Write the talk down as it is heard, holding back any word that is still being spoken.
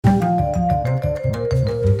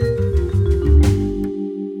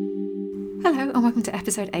Hello and welcome to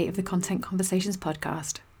episode 8 of the Content Conversations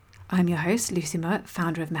podcast. I'm your host, Lucy Mowat,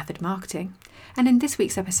 founder of Method Marketing. And in this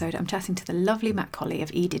week's episode, I'm chatting to the lovely Matt Colley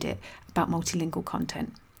of eDidit about multilingual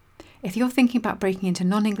content. If you're thinking about breaking into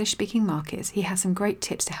non-English speaking markets, he has some great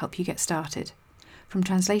tips to help you get started. From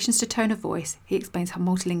translations to tone of voice, he explains how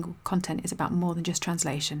multilingual content is about more than just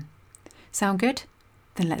translation. Sound good?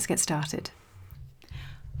 Then let's get started.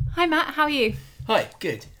 Hi Matt, how are you? Hi,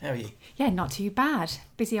 good. How are you? Yeah, not too bad.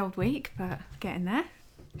 Busy old week, but getting there.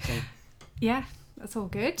 Okay. Yeah, that's all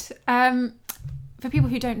good. For people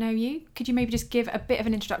who don't know you, could you maybe just give a bit of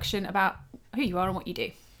an introduction about who you are and what you do?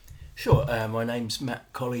 Sure. My name's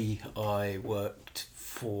Matt Colley. I worked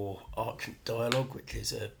for Archant Dialogue, which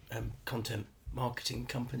is a content marketing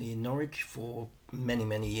company in Norwich for many,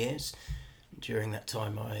 many years. During that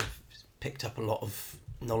time, I've picked up a lot of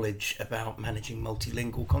knowledge about managing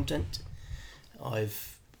multilingual content.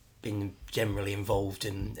 I've been generally involved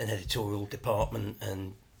in an editorial department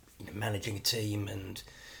and managing a team and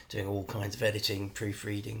doing all kinds of editing,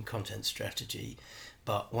 proofreading, content strategy.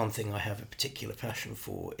 But one thing I have a particular passion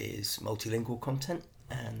for is multilingual content,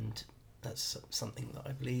 and that's something that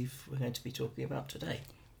I believe we're going to be talking about today.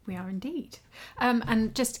 We are indeed.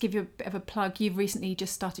 And just to give you a bit of a plug, you've recently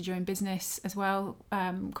just started your own business as well,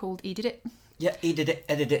 called eDidit. Yeah, eDidit,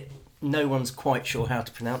 Edidit. No one's quite sure how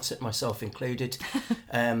to pronounce it, myself included.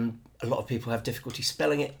 A lot of people have difficulty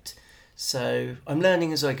spelling it, so I'm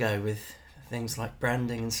learning as I go with things like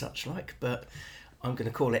branding and such like, but I'm going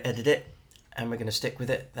to call it Edidit, and we're going to stick with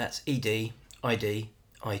it. That's EDIDIT.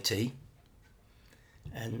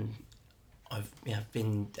 And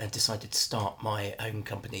I've decided to start my own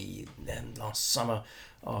company last summer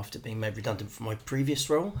after being made redundant from my previous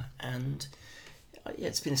role, and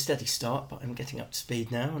it's been a steady start, but I'm getting up to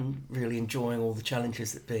speed now and really enjoying all the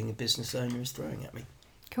challenges that being a business owner is throwing at me.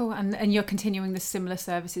 Cool. And you're continuing the similar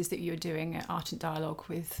services that you're doing at Archant Dialogue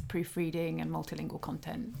with proofreading and multilingual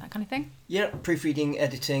content, that kind of thing? Yeah, proofreading,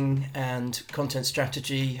 editing and content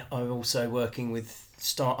strategy. I'm also working with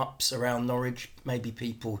startups around Norwich, maybe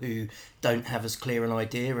people who don't have as clear an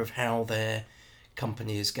idea of how their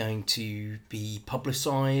company is going to be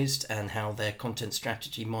publicised and how their content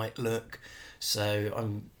strategy might look. So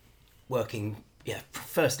I'm working,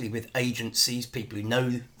 firstly with agencies, people who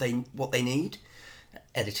know what they need,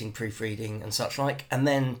 editing, proofreading and such like, and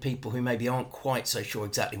then people who maybe aren't quite so sure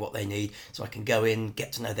exactly what they need. So I can go in,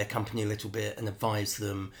 get to know their company a little bit and advise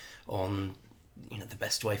them on the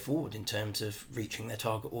best way forward in terms of reaching their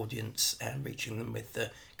target audience and reaching them with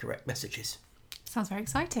the correct messages. Sounds very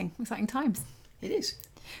exciting times. It is.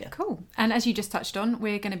 Yeah. Cool. And as you just touched on,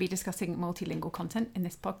 we're going to be discussing multilingual content in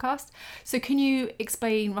this podcast. So can you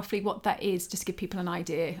explain roughly what that is, just to give people an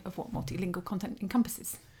idea of what multilingual content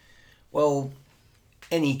encompasses? Well,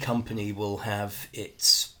 any company will have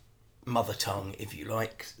its mother tongue, if you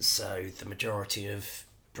like. So the majority of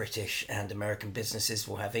British and American businesses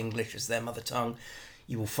will have English as their mother tongue.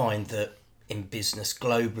 You will find that in business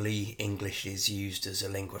globally, English is used as a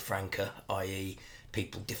lingua franca, i.e.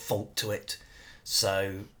 people default to it.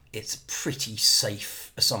 So it's a pretty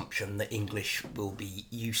safe assumption that English will be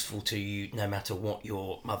useful to you no matter what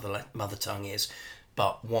your mother tongue is.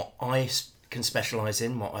 But what I can specialise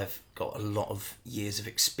in, what I've got a lot of years of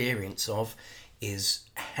experience of, is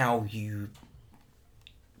how you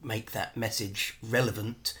make that message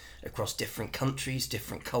relevant across different countries,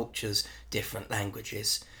 different cultures, different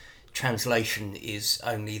languages. Translation is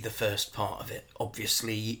only the first part of it.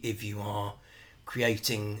 Obviously, if you are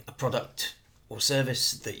creating a product or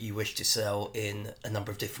service that you wish to sell in a number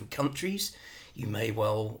of different countries, you may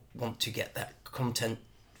well want to get that content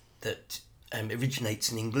that originates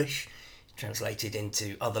in English translated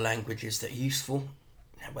into other languages that are useful,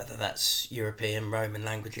 whether that's European, Roman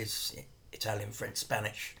languages, Italian, French,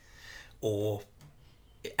 Spanish, or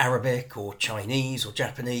Arabic or Chinese or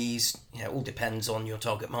Japanese. It all depends on your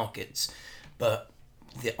target markets. But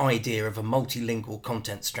the idea of a multilingual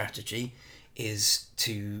content strategy is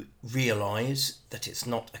to realise that it's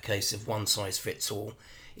not a case of one size fits all.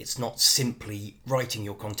 It's not simply writing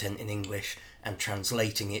your content in English and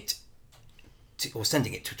translating it or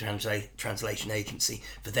sending it to a translation agency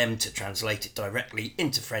for them to translate it directly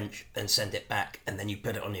into French, then send it back, and then you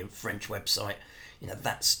put it on your French website.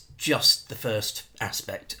 That's just the first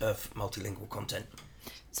aspect of multilingual content.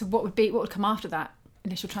 So what would come after that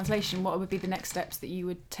initial translation? What would be the next steps that you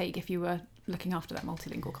would take if you were looking after that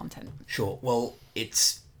multilingual content? Sure. Well,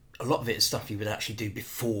 it's a lot of it is stuff you would actually do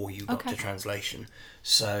before you got to translation.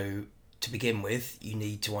 So to begin with, you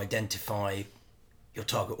need to identify your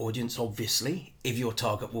target audience, obviously. If your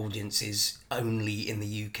target audience is only in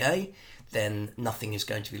the UK, then nothing is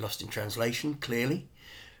going to be lost in translation, clearly.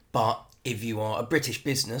 But if you are a British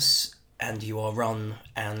business and you are run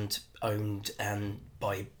and owned and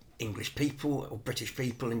by English people or British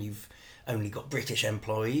people, and you've only got British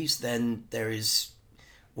employees, then there is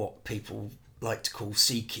what people like to call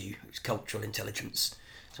CQ, which is cultural intelligence.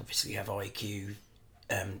 So obviously you have IQ,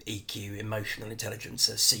 EQ, emotional intelligence.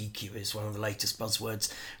 CQ is one of the latest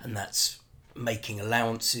buzzwords, and that's making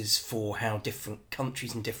allowances for how different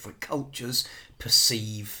countries and different cultures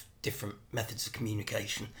perceive different methods of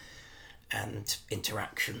communication and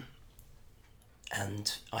interaction.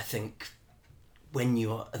 And I think when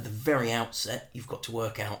you're at the very outset, you've got to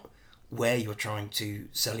work out where you're trying to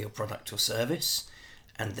sell your product or service,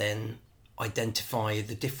 and then identify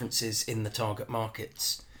the differences in the target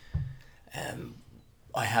markets.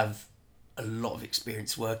 I have a lot of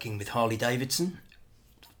experience working with Harley Davidson.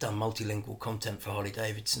 I've done multilingual content for Harley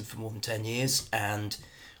Davidson for more than 10 years, and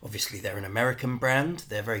obviously they're an American brand.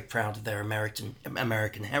 They're very proud of their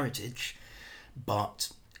American heritage, but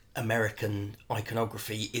American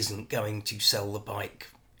iconography isn't going to sell the bike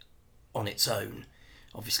on its own.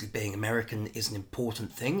 Obviously being American is an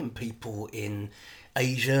important thing, and people in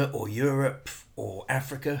Asia or Europe or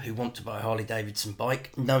Africa who want to buy a Harley Davidson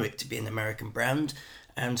bike know it to be an American brand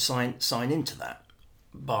and sign into that.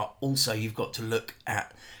 But also you've got to look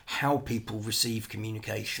at how people receive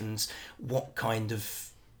communications, what kind of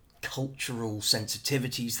cultural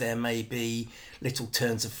sensitivities there may be, little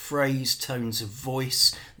turns of phrase, tones of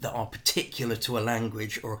voice that are particular to a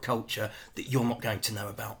language or a culture that you're not going to know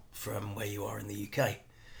about from where you are in the UK.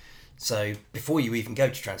 So before you even go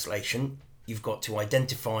to translation, you've got to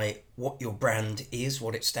identify what your brand is,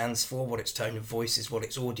 what it stands for, what its tone of voice is, what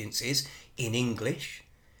its audience is in English,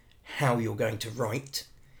 how you're going to write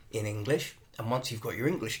in English. And once you've got your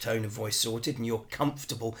English tone of voice sorted and you're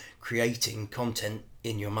comfortable creating content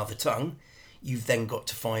in your mother tongue, you've then got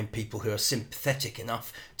to find people who are sympathetic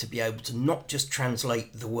enough to be able to not just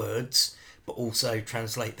translate the words, but also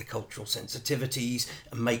translate the cultural sensitivities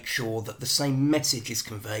and make sure that the same message is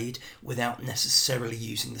conveyed without necessarily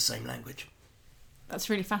using the same language. That's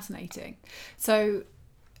really fascinating. So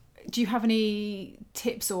do you have any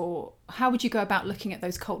tips, or how would you go about looking at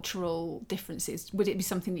those cultural differences? Would it be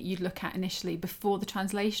something that you'd look at initially before the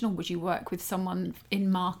translation, or would you work with someone in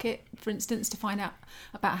market, for instance, to find out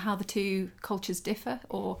about how the two cultures differ?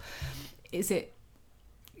 Or is it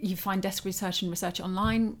you find desk research and research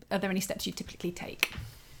online? Are there any steps you typically take?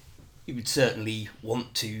 You would certainly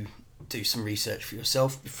want to do some research for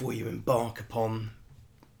yourself before you embark upon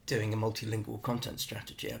doing a multilingual content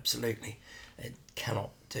strategy, absolutely. It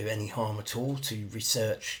cannot do any harm at all to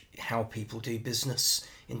research how people do business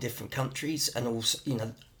in different countries. And also,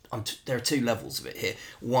 there are two levels of it here.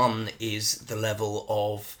 One is the level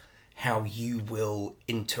of how you will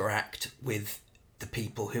interact with the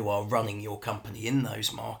people who are running your company in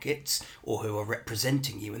those markets or who are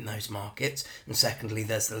representing you in those markets. And secondly,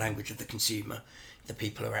 there's the language of the consumer, the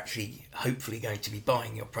people who are actually hopefully going to be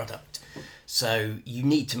buying your product. So you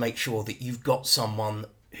need to make sure that you've got someone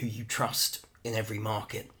who you trust in every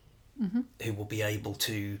market, who will be able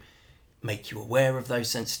to make you aware of those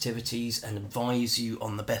sensitivities and advise you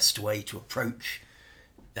on the best way to approach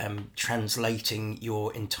translating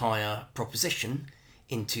your entire proposition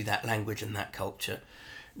into that language and that culture.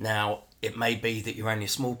 Now, it may be that you're only a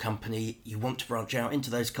small company, you want to branch out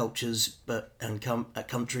into those cultures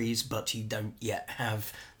countries, but you don't yet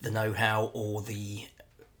have the know-how or the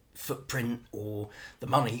footprint or the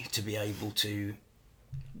money to be able to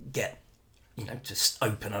get, to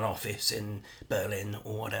open an office in Berlin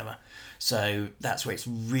or whatever. So that's where it's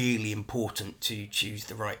really important to choose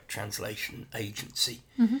the right translation agency.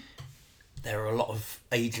 Mm-hmm. There are a lot of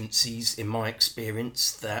agencies, in my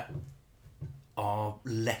experience, that are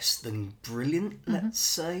less than brilliant, let's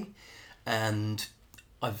say. And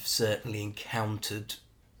I've certainly encountered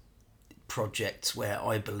projects where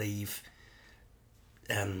I believe,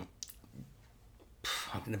 I'm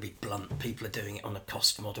going to be blunt, people are doing it on a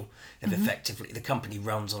cost model. If effectively the company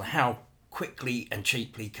runs on how quickly and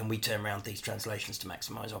cheaply can we turn around these translations to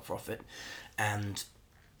maximise our profit. And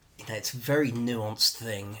it's a very nuanced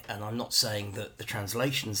thing, and I'm not saying that the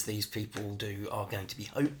translations these people do are going to be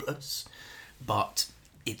hopeless, but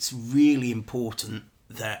it's really important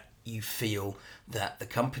that you feel that the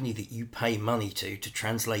company that you pay money to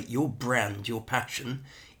translate your brand, your passion,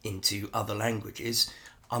 into other languages,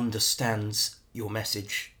 understands your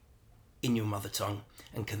message in your mother tongue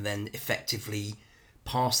and can then effectively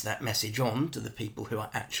pass that message on to the people who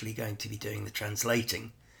are actually going to be doing the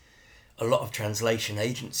translating. A lot of translation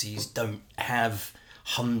agencies don't have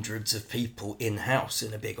hundreds of people in-house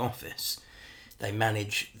in a big office. They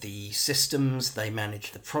manage the systems, they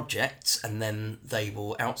manage the projects, and then they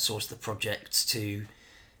will outsource the projects to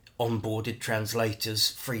onboarded translators,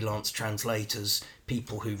 freelance translators,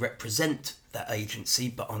 people who represent that agency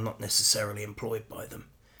but are not necessarily employed by them.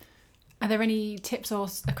 Are there any tips or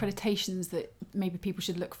accreditations that maybe people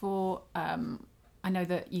should look for? I know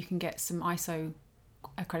that you can get some ISO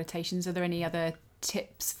accreditations. Are there any other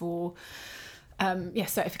tips for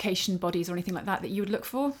certification bodies or anything like that you would look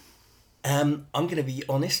for? I'm going to be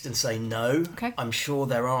honest and say no. Okay. I'm sure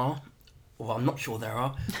there are. Well, I'm not sure there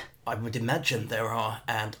are. I would imagine there are,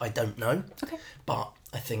 and I don't know. Okay. But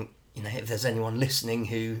I think, if there's anyone listening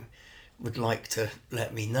who would like to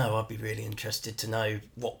let me know, I'd be really interested to know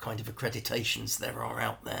what kind of accreditations there are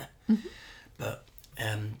out there. Mm-hmm. But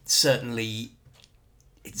certainly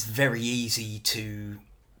it's very easy to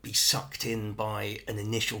be sucked in by an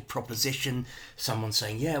initial proposition, someone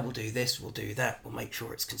saying, yeah, we'll do this, we'll do that, we'll make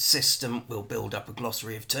sure it's consistent, we'll build up a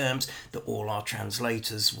glossary of terms that all our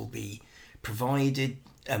translators will be provided,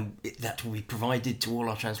 that will be provided to all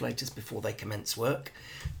our translators before they commence work.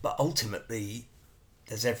 But ultimately,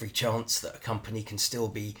 there's every chance that a company can still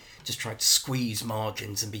be just trying to squeeze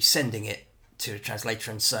margins and be sending it to a translator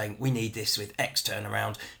and saying, we need this with X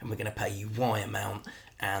turnaround and we're going to pay you Y amount,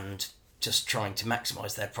 and just trying to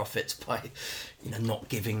maximise their profits by, not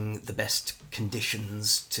giving the best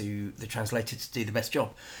conditions to the translator to do the best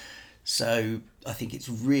job. So I think it's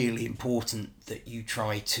really important that you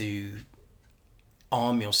try to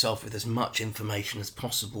arm yourself with as much information as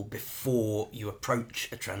possible before you approach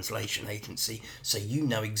a translation agency, so you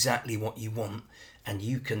know exactly what you want and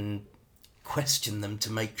you can question them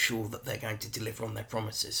to make sure that they're going to deliver on their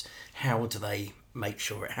promises. How do they make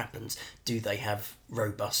sure it happens? Do they have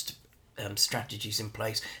robust strategies in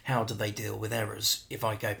place? How do they deal with errors? If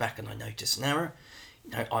I go back and I notice an error,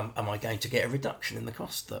 am I going to get a reduction in the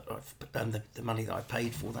cost that I've the money that I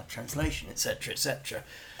paid for that translation, etc., etc.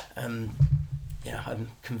 I'm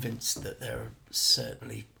convinced that there are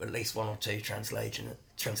certainly at least one or two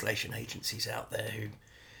translation agencies out there who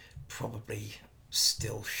probably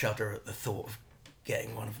still shudder at the thought of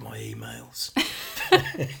getting one of my emails.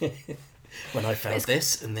 When I found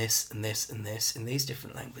this and this and this and this in these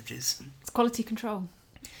different languages. It's quality control.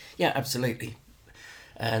 Yeah, absolutely.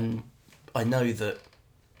 And I know that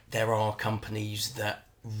there are companies that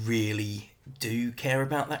really do care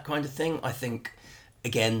about that kind of thing. I think,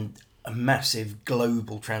 again, a massive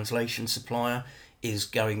global translation supplier is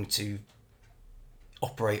going to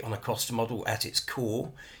operate on a cost model at its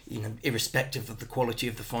core, irrespective of the quality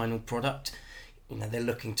of the final product. They're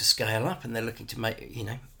looking to scale up and they're looking to make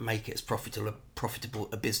it as profitable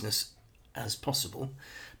a business as possible.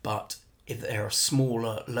 But if there are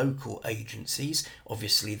smaller local agencies,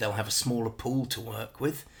 obviously they'll have a smaller pool to work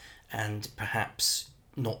with and perhaps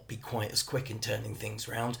not be quite as quick in turning things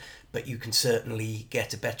around, but you can certainly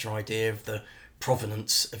get a better idea of the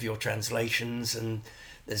provenance of your translations. And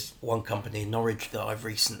there's one company in Norwich that I've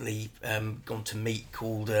recently gone to meet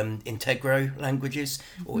called Integro Languages,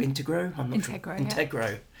 or Integro. I'm not Integro, sure. yeah.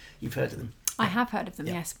 Integro. You've heard of them? I have heard of them,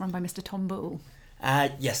 Yeah. yes, run by Mr. Tom Bull.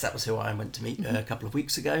 Yes, that was who I went to meet a couple of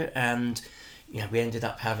weeks ago, and we ended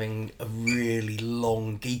up having a really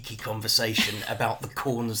long, geeky conversation about the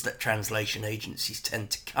corners that translation agencies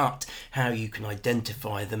tend to cut, how you can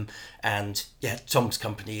identify them, and Tom's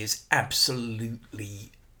company is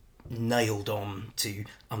absolutely nailed on to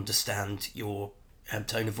understand your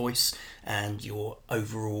tone of voice and your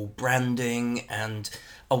overall branding, and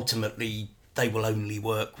ultimately they will only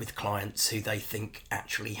work with clients who they think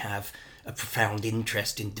actually have a profound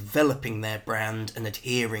interest in developing their brand and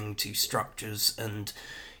adhering to structures, and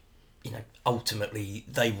ultimately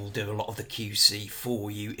they will do a lot of the QC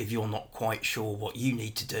for you if you're not quite sure what you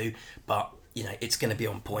need to do, but it's going to be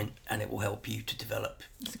on point and it will help you to develop.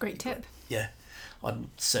 That's a great tip. Yeah, I'd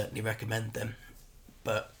certainly recommend them.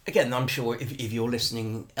 But again, I'm sure if you're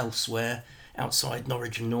listening elsewhere outside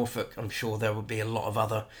Norwich and Norfolk, I'm sure there will be a lot of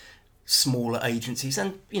other smaller agencies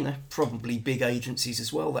and probably big agencies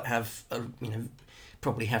as well that have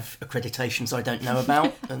probably have accreditations I don't know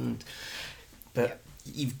about. But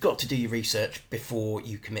you've got to do your research before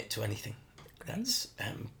you commit to anything. That's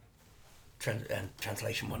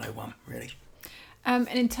translation 101 really. And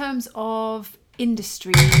in terms of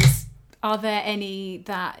industries, are there any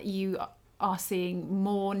that you are seeing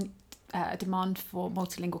more demand for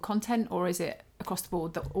multilingual content, or is it across the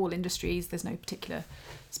board that all industries, there's no particular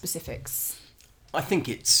specifics? I think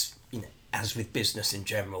it's, as with business in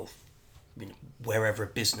general, wherever a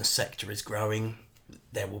business sector is growing,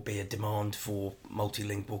 there will be a demand for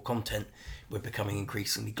multilingual content. We're becoming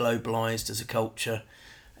increasingly globalised as a culture,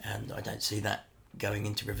 and I don't see that going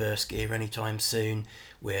into reverse gear anytime soon.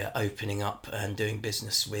 We're opening up and doing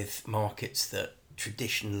business with markets that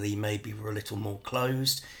traditionally maybe were a little more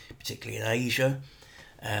closed, particularly in Asia.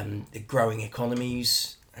 The growing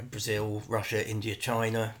economies, Brazil, Russia, India,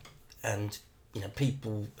 China, and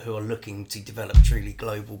people who are looking to develop truly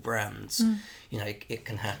global brands. It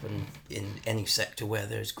can happen in any sector where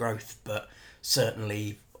there's growth, but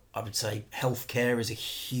certainly I would say healthcare is a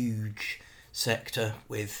huge sector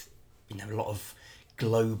with a lot of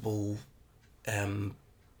global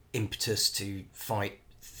impetus to fight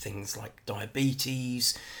things like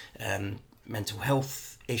diabetes, mental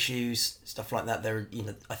health issues, stuff like that.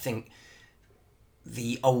 I think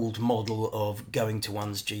the old model of going to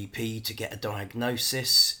one's GP to get a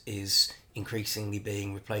diagnosis is increasingly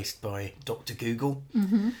being replaced by Dr. Google.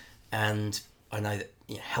 And I know that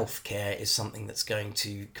healthcare is something that's going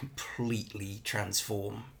to completely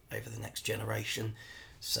transform over the next generation.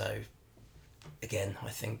 So again, I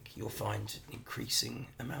think you'll find an increasing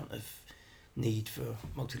amount of need for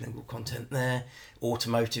multilingual content there.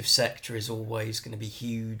 Automotive sector is always going to be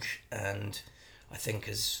huge, and I think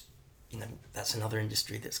that's another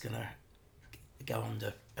industry that's going to go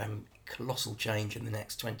under colossal change in the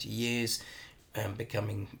next 20 years,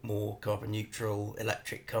 becoming more carbon neutral,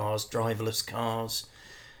 electric cars, driverless cars.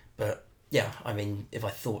 But yeah, I mean, if I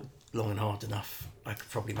thought long and hard enough, I could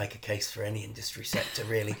probably make a case for any industry sector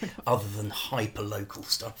really, other than hyper local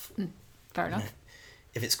stuff. Fair enough.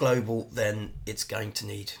 If it's global, then it's going to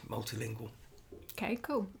need multilingual. Okay,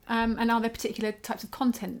 cool. And are there particular types of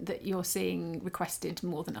content that you're seeing requested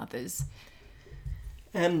more than others?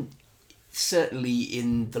 Certainly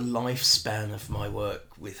in the lifespan of my work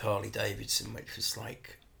with Harley Davidson, which was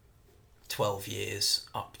like 12 years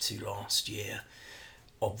up to last year,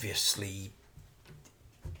 obviously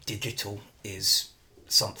digital is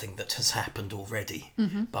something that has happened already.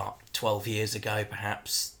 But 12 years ago,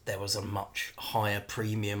 perhaps there was a much higher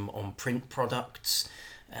premium on print products,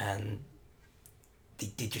 and the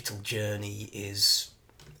digital journey is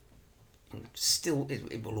still,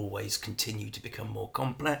 it will always continue to become more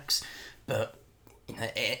complex, but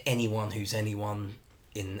anyone who's anyone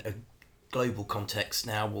in a global context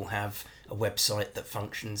now will have a website that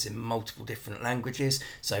functions in multiple different languages.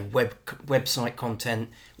 So website content,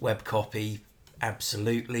 web copy,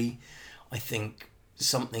 absolutely. I think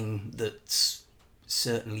something that's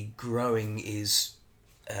certainly growing is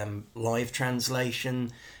live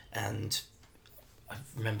translation, and I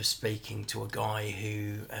remember speaking to a guy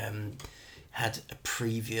who had a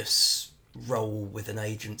previous role with an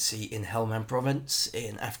agency in Helmand province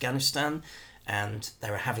in Afghanistan, and they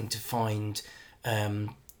were having to find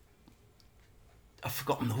I've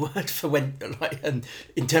forgotten the word for when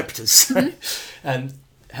interpreters and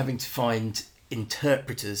having to find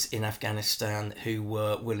interpreters in Afghanistan who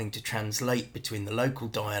were willing to translate between the local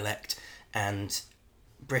dialect and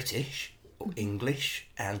British or English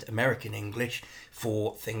and American English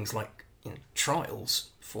for things like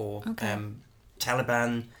trials for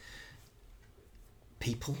Taliban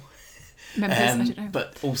people. Members, I don't know.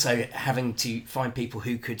 But also having to find people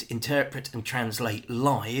who could interpret and translate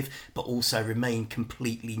live, but also remain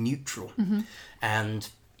completely neutral. And,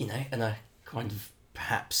 in a kind of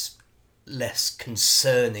perhaps less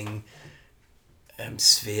concerning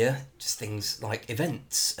sphere, just things like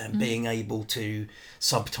events and being able to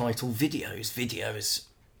subtitle videos. Video is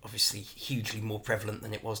obviously hugely more prevalent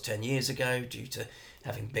than it was 10 years ago due to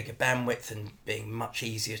having bigger bandwidth and being much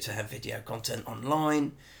easier to have video content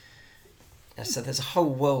online. So there's a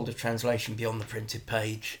whole world of translation beyond the printed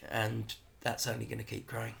page, and that's only going to keep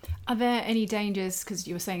growing. Are there any dangers, because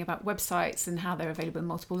you were saying about websites and how they're available in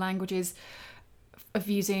multiple languages, of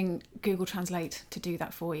using Google Translate to do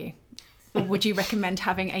that for you? Or would you recommend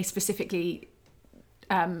having a specifically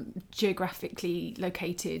geographically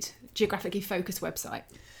focused website?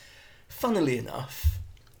 Funnily enough,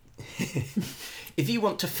 if you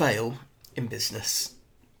want to fail in business,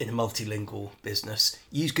 in a multilingual business,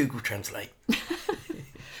 use Google Translate.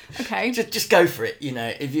 Okay. Just go for it.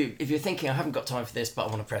 If you're thinking I haven't got time for this, but I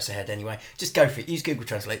want to press ahead anyway, just go for it. Use Google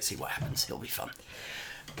Translate, see what happens. It'll be fun.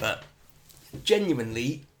 But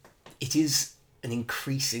genuinely, it is an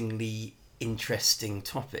increasingly interesting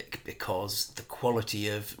topic because the quality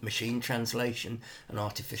of machine translation and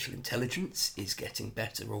artificial intelligence is getting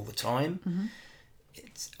better all the time.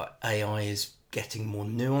 AI is getting more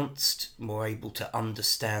nuanced, more able to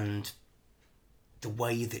understand the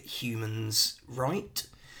way that humans write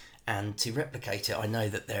and to replicate it. I know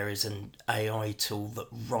that there is an AI tool that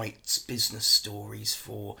writes business stories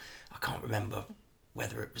for, I can't remember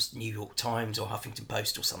whether it was New York Times or Huffington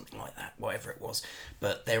Post or something like that, whatever it was,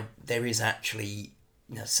 but there is actually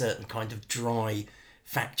certain kind of dry,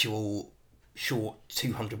 factual, short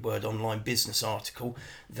 200-word online business article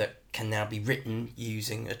that can now be written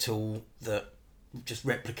using a tool that just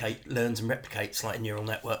learns and replicates like a neural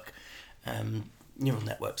network. Neural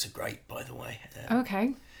networks are great, by the way.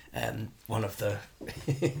 Okay. One of the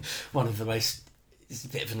most, it's a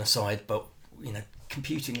bit of an aside, but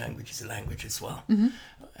computing language is a language as well,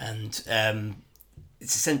 and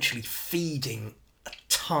it's essentially feeding a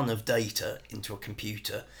ton of data into a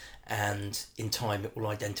computer, and in time it will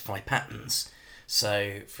identify patterns.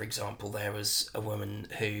 So, for example, there was a woman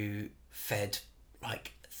who fed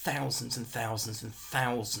like thousands and thousands and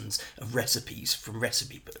thousands of recipes from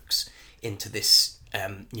recipe books into this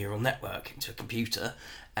neural network, into a computer,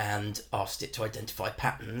 and asked it to identify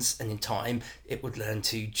patterns, and in time it would learn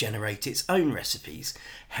to generate its own recipes.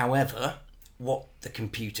 However, what the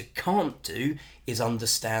computer can't do is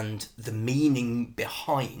understand the meaning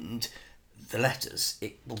behind the letters.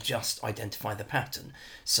 It will just identify the pattern.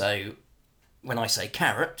 So when I say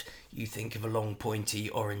carrot, you think of a long pointy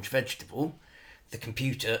orange vegetable. The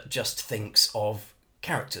computer just thinks of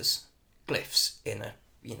characters, glyphs in a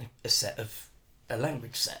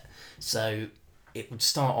language set. So it would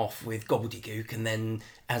start off with gobbledygook, and then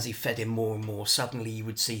as he fed in more and more, suddenly you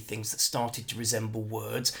would see things that started to resemble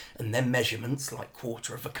words, and then measurements like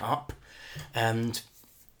quarter of a cup, and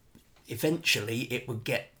eventually it would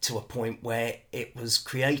get to a point where it was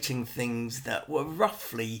creating things that were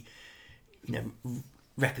roughly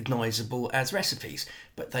recognisable as recipes,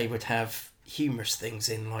 but they would have humorous things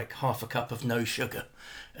in, like half a cup of no sugar,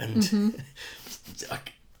 and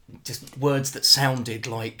just words that sounded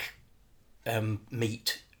like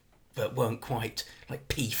meat but weren't quite, like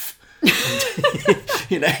peef. And,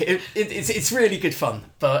 it's really good fun,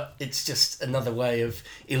 but it's just another way of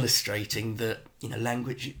illustrating that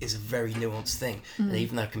language is a very nuanced thing, and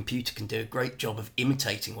even though a computer can do a great job of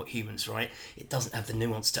imitating what humans write, it doesn't have the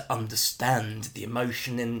nuance to understand the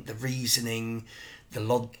emotion and the reasoning, the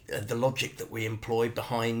logic that we employ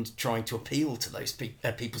behind trying to appeal to those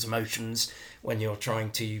people's emotions when you're trying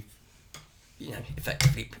to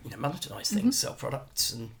effectively monetize things, sell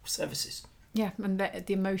products and services. Yeah, and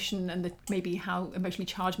the emotion and maybe how emotionally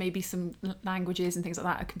charged maybe some languages and things like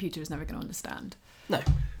that a computer is never going to understand. No,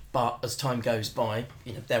 but as time goes by,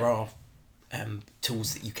 there are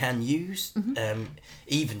tools that you can use,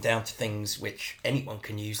 even down to things which anyone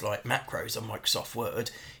can use, like macros on Microsoft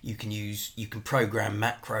Word. You can program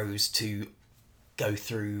macros to go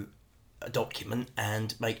through a document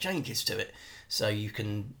and make changes to it. So you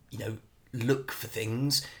can look for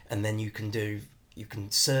things, and then you can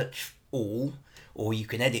search all, or you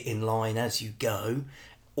can edit in line as you go,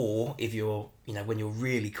 or if you're when you're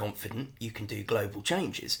really confident, you can do global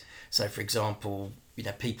changes. So for example,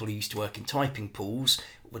 people who used to work in typing pools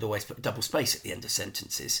would always put a double space at the end of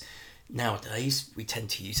sentences. Nowadays we tend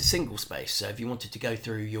to use a single space. So if you wanted to go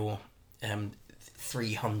through your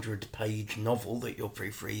 300-page novel that you're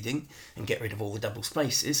proofreading and get rid of all the double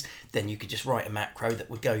spaces, then you could just write a macro that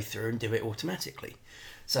would go through and do it automatically.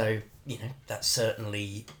 So that's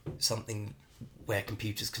certainly something where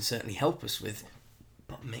computers can certainly help us with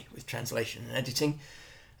translation and editing.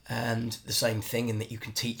 And the same thing in that you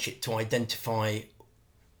can teach it to identify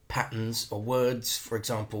patterns or words, for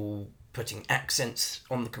example putting accents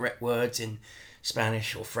on the correct words in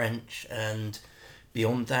Spanish or French, and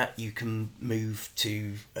beyond that, you can move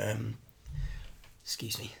to,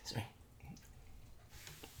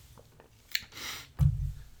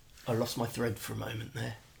 I lost my thread for a moment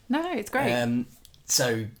there. No, it's great.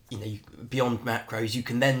 So, beyond macros, you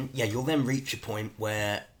can then, you'll then reach a point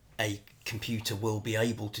where a computer will be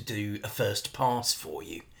able to do a first pass for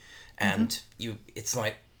you. And it's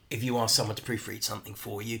like, if you ask someone to proofread something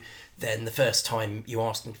for you, then the first time you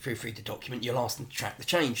ask them to proofread a document, you'll ask them to track the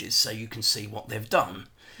changes so you can see what they've done.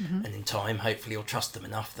 And in time, hopefully you'll trust them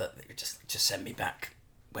enough that they just send me back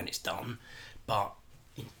when it's done. But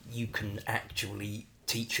you can actually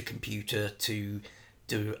teach a computer to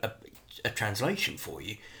do a translation for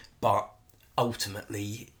you. But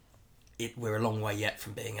ultimately, we're a long way yet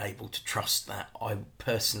from being able to trust that. I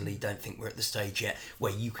personally don't think we're at the stage yet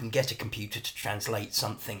where you can get a computer to translate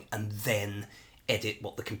something and then edit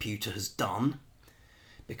what the computer has done,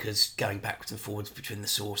 because going backwards and forwards between the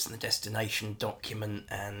source and the destination document,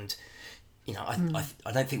 and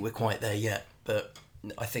I don't think we're quite there yet. But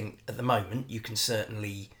I think at the moment you can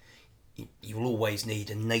certainly, you'll always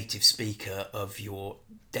need a native speaker of your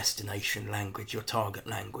destination language, your target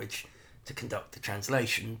language, to conduct the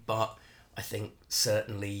translation. But I think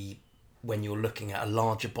certainly when you're looking at a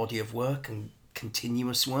larger body of work and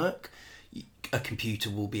continuous work, a computer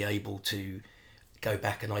will be able to go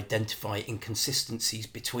back and identify inconsistencies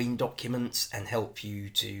between documents and help you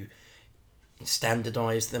to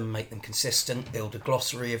standardise them, make them consistent, build a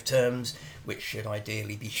glossary of terms which should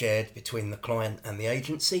ideally be shared between the client and the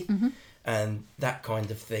agency. And that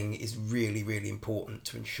kind of thing is really, really important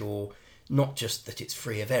to ensure not just that it's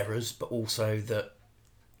free of errors, but also that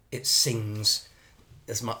it sings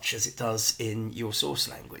as much as it does in your source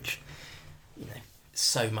language.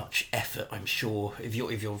 So much effort, I'm sure, if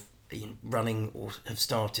you're running or have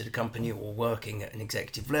started a company or working at an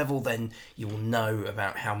executive level, then you will know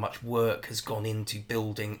about how much work has gone into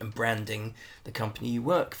building and branding the company you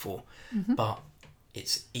work for. But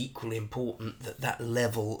it's equally important that that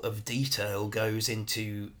level of detail goes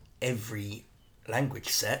into every language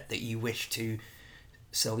set that you wish to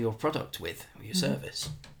sell your product with or your service.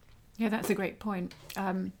 Yeah, that's a great point.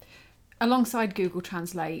 Alongside Google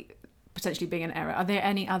Translate potentially being an error, are there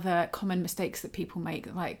any other common mistakes that people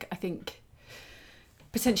make? Like, I think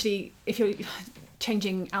potentially if you're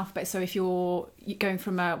changing alphabet, so if you're going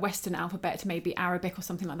from a Western alphabet to maybe Arabic or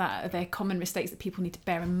something like that, are there common mistakes that people need to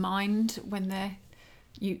bear in mind when they're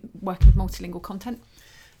working with multilingual content?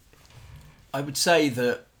 I would say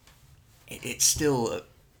that it's still...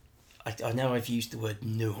 I know I've used the word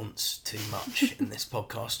nuance too much in this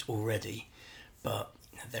podcast already, but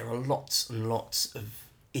there are lots and lots of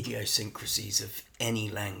idiosyncrasies of any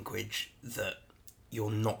language that you're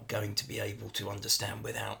not going to be able to understand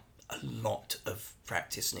without a lot of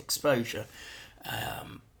practice and exposure.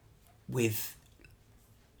 With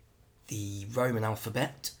the Roman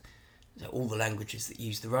alphabet, so all the languages that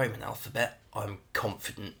use the Roman alphabet, I'm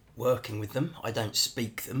confident working with them. I don't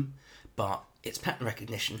speak them, but it's pattern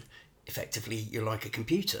recognition. Effectively, you're like a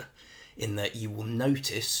computer in that you will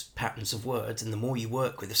notice patterns of words, and the more you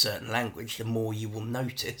work with a certain language, the more you will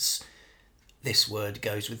notice this word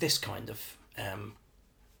goes with this kind of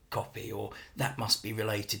copy, or that must be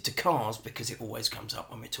related to cars because it always comes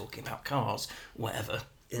up when we're talking about cars, whatever.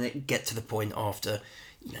 And it get to the point after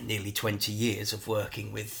nearly 20 years of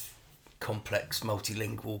working with complex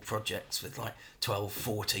multilingual projects with like 12,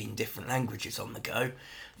 14 different languages on the go,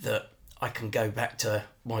 that I can go back to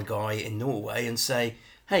my guy in Norway and say,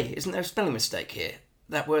 hey, isn't there a spelling mistake here?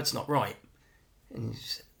 That word's not right. And he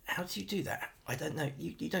says, how do you do that? I don't know.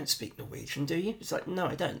 You don't speak Norwegian, do you? It's like, no,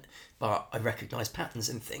 I don't. But I recognise patterns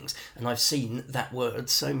in things. And I've seen that word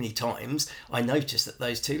so many times, I notice that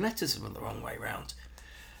those two letters are the wrong way round.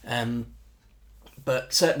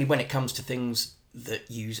 But certainly when it comes to things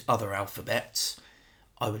that use other alphabets,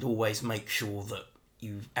 I would always make sure that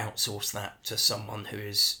you outsource that to someone who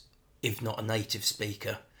is, if not a native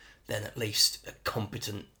speaker, then at least a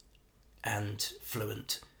competent and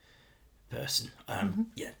fluent person.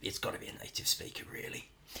 Yeah, it's got to be a native speaker, really.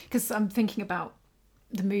 Because I'm thinking about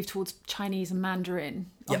the move towards Chinese and Mandarin.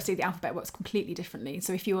 Obviously, the alphabet works completely differently.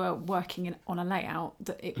 So if you were working on a layout,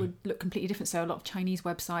 that it would look completely different. So a lot of Chinese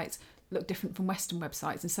websites look different from Western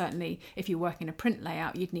websites. And certainly, if you're working a print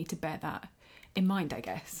layout, you'd need to bear that in mind, I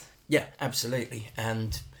guess. Yeah, absolutely.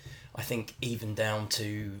 And I think even down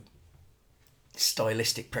to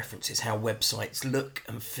stylistic preferences, how websites look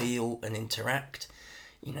and feel and interact.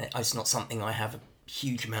 It's not something I have a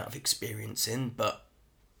huge amount of experience in, but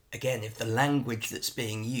again, if the language that's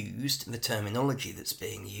being used, the terminology that's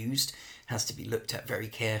being used, has to be looked at very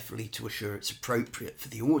carefully to assure it's appropriate for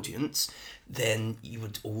the audience, then you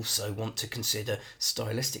would also want to consider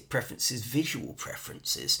stylistic preferences, visual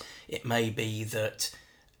preferences. It may be that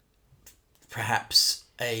perhaps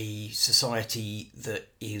a society that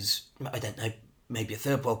is, I don't know, maybe a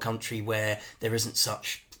third world country where there isn't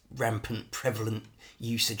such rampant, prevalent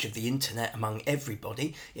usage of the internet among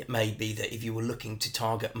everybody. It may be that if you were looking to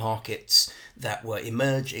target markets that were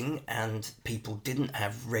emerging and people didn't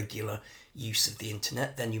have regular use of the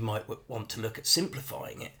internet, then you might want to look at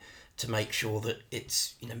simplifying it to make sure that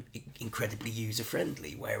it's incredibly user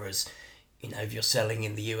friendly. Whereas if you're selling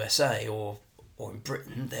in the USA or in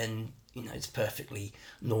Britain, then it's perfectly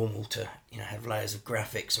normal to have layers of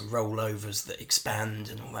graphics and rollovers that expand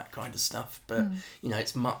and all that kind of stuff. But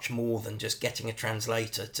it's much more than just getting a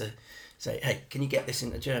translator to say, hey, can you get this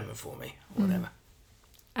into German for me, or whatever.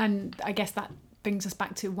 And I guess that brings us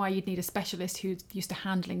back to why you'd need a specialist who's used to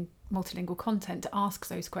handling multilingual content to ask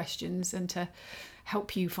those questions and to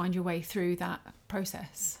help you find your way through that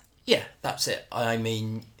process. Yeah, that's it. I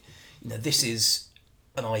mean, this is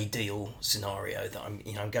an ideal scenario that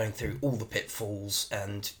I'm going through all the pitfalls,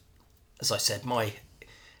 and as I said, my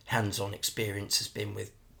hands-on experience has been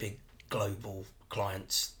with big global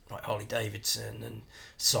clients like Harley Davidson and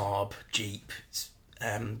Saab, Jeep,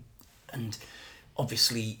 and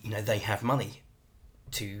obviously they have money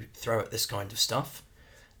to throw at this kind of stuff,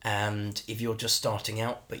 And if you're just starting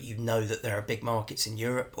out, but you know that there are big markets in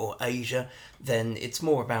Europe or Asia, then it's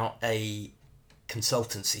more about a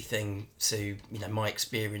consultancy thing. So, you know, my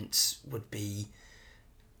experience would be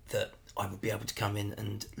that I would be able to come in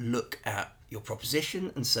and look at your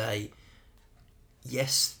proposition and say,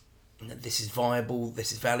 yes, you know, this is viable,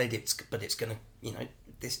 this is valid, but it's going to, you know,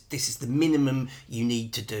 this is the minimum you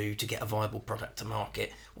need to do to get a viable product to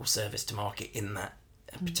market or service to market in that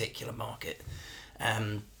particular market.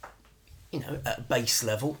 You know, at a base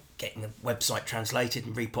level, getting a website translated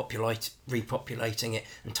and repopulating it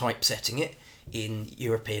and typesetting it in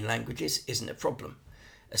European languages isn't a problem.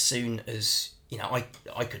 As soon as, you know,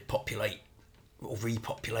 I could populate or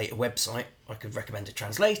repopulate a website, I could recommend a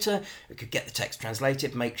translator, I could get the text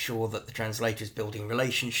translated, make sure that the translator is building a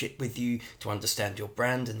relationship with you to understand your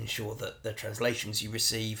brand and ensure that the translations you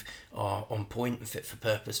receive are on point and fit for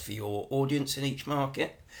purpose for your audience in each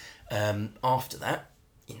market. After that,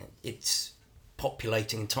 you know, it's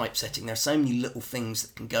populating and typesetting. There are so many little things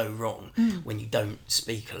that can go wrong when you don't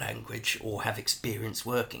speak a language or have experience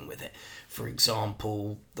working with it. For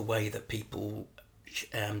example, the way that people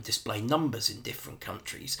display numbers in different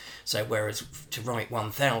countries. So whereas to write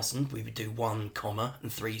 1000 we would do 1 comma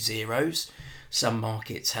and 3 zeros, some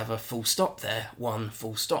markets have a full stop there, 1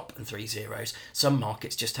 full stop and 3 zeros. Some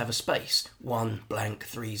markets just have a space, 1 blank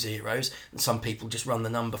 3 zeros, and some people just run the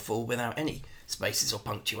number full without any spaces or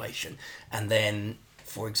punctuation. And then,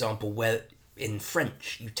 for example, where in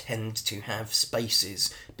French you tend to have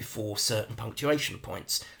spaces before certain punctuation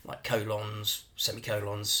points, like colons,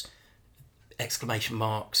 semicolons, exclamation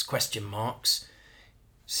marks, question marks.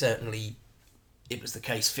 Certainly it was the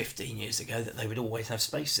case 15 years ago that they would always have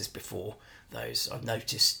spaces before those. I've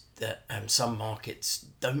noticed that some markets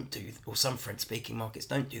don't do, or some French-speaking markets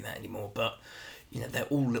don't do that anymore, but you know, they're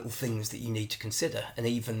all little things that you need to consider. And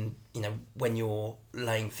even, you know, when you're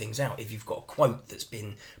laying things out, if you've got a quote that's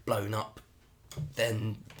been blown up,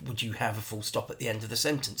 then would you have a full stop at the end of the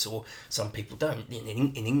sentence? Or some people don't. In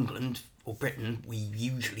England or Britain, we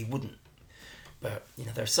usually wouldn't. But, you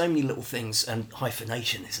know, there are so many little things, and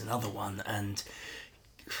hyphenation is another one, and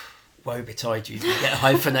woe betide you if you get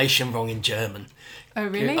hyphenation wrong in German. Oh,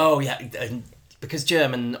 really? Oh, yeah, and because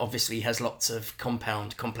German obviously has lots of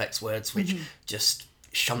compound, complex words which just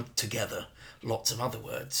shunt together lots of other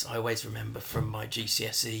words. I always remember from my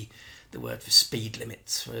GCSE, the word for speed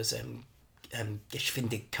limits was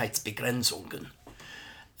Geschwindigkeitsbegrenzungen,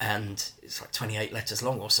 and it's like 28 letters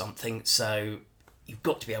long or something, so you've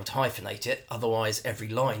got to be able to hyphenate it, otherwise every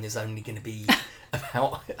line is only going to be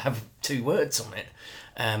have 2 words on it.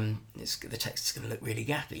 The text is going to look really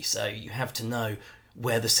gappy, so you have to know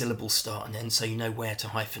where the syllables start and end, so you know where to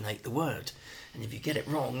hyphenate the word. And if you get it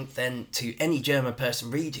wrong, then to any German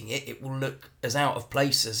person reading it, it will look as out of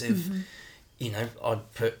place as if, you know,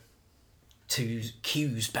 I'd put 2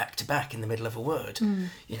 Q's back to back in the middle of a word.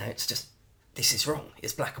 You know, it's just, this is wrong.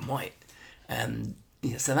 It's black and white. You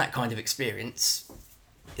know, so that kind of experience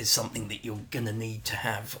is something that you're going to need to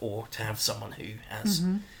have, or to have someone who has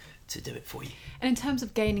to do it for you. And in terms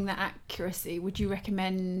of gaining that accuracy, would you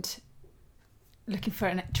recommend looking for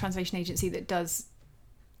a translation agency that does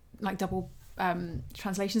like double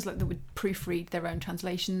translations, like that would proofread their own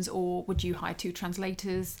translations, or would you hire 2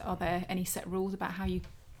 translators? Are there any set rules about how you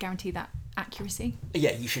guarantee that accuracy?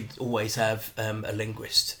 Yeah, you should always have a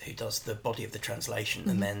linguist who does the body of the translation,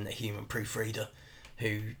 and then a human proofreader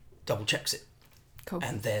who double checks it. Cool.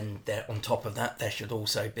 And then there, on top of that, there should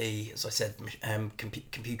also be, as I said,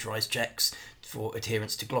 computerized checks for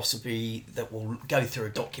adherence to glossary that will go through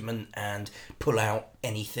a document and pull out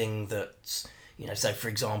anything that's, you know, so for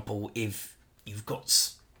example, if you've got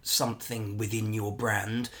something within your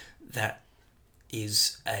brand that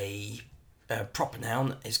is a proper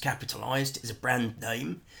noun, is capitalized, is a brand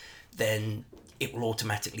name, then it will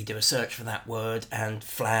automatically do a search for that word and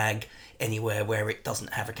flag anywhere where it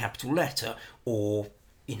doesn't have a capital letter, or,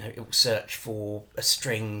 you know, it will search for a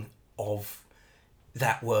string of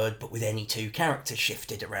that word but with any 2 characters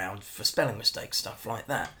shifted around for spelling mistakes, stuff like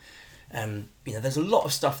that. You know, there's a lot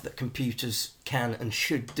of stuff that computers can and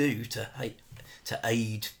should do to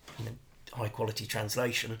aid, you know, high quality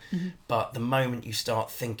translation, but the moment you start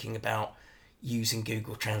thinking about using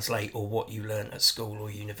Google Translate or what you learn at school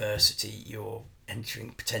or university, you're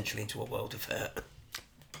entering potentially into a world of hurt.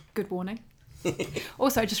 Good warning.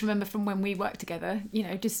 Also, I just remember from when we worked together, you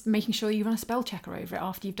know, just making sure you run a spell checker over it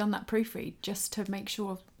after you've done that proofread, just to make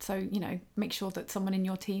sure, so, you know, make sure that someone in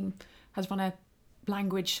your team has run a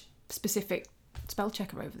language specific spell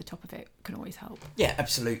checker over the top of it can always help. Yeah,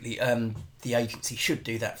 absolutely. The agency should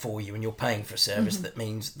do that for you, and you're paying for a service that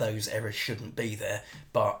means those errors shouldn't be there,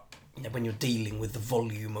 but when you're dealing with the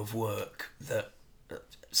volume of work that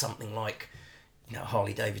something like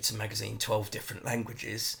Harley Davidson magazine, 12 different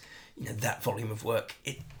languages, that volume of work,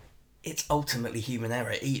 it's ultimately human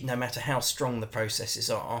error. No matter how strong the processes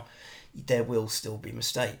are, there will still be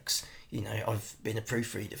mistakes. I've been a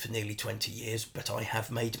proofreader for nearly 20 years, but I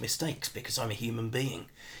have made mistakes because I'm a human being.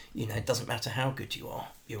 It doesn't matter how good you are,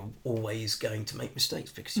 you're always going to make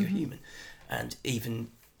mistakes because you're human. And even,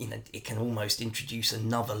 it can almost introduce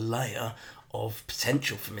another layer of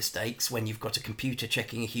potential for mistakes when you've got a computer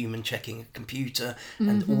checking a human checking a computer,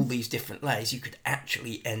 and all these different layers. You could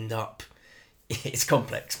actually end up, it's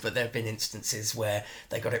complex, but there have been instances where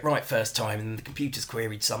they got it right first time and the computer's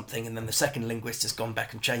queried something, and then the second linguist has gone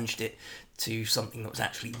back and changed it to something that was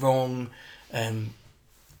actually wrong.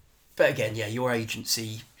 But again, your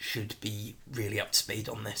agency should be really up to speed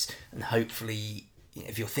on this, and hopefully,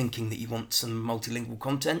 if you're thinking that you want some multilingual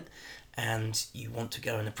content and you want to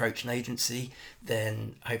go and approach an agency,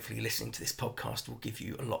 then hopefully listening to this podcast will give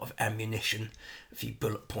you a lot of ammunition, a few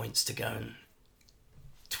bullet points to go and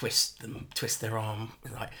twist their arm,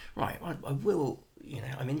 like, right, I will,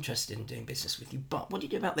 I'm interested in doing business with you, but what do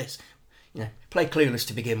you do about this? Play clueless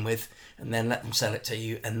to begin with, and then let them sell it to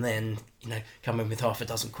you, and then, come in with half a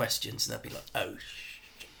dozen questions, and they'll be like, oh, shit.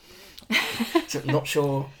 So not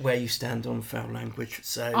sure where you stand on foul language,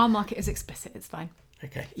 so... I'll mark it as explicit, it's fine.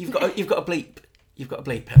 Okay. You've got a bleep. You've got a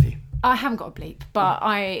bleep, have you? I haven't got a bleep,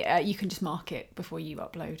 but you can just mark it before you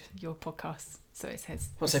upload your podcast, so it says...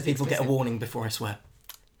 Well, so people get a warning before I swear.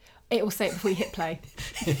 It will say it before you hit play.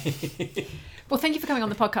 Well, thank you for coming on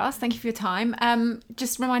the podcast. Thank you for your time.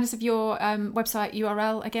 Just remind us of your website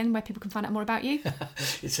URL again, where people can find out more about you.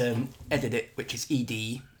 It's Edidit, which is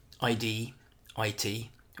EDIDIT, or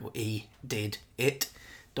edidit.co.uk.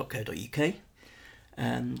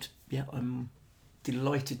 And I'm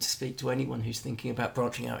delighted to speak to anyone who's thinking about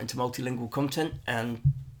branching out into multilingual content, and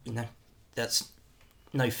that's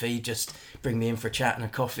no fee. Just bring me in for a chat and a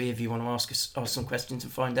coffee if you want to ask some questions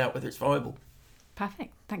and find out whether it's viable.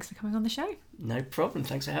 Perfect. Thanks for coming on the show. No problem.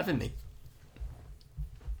 Thanks for having me.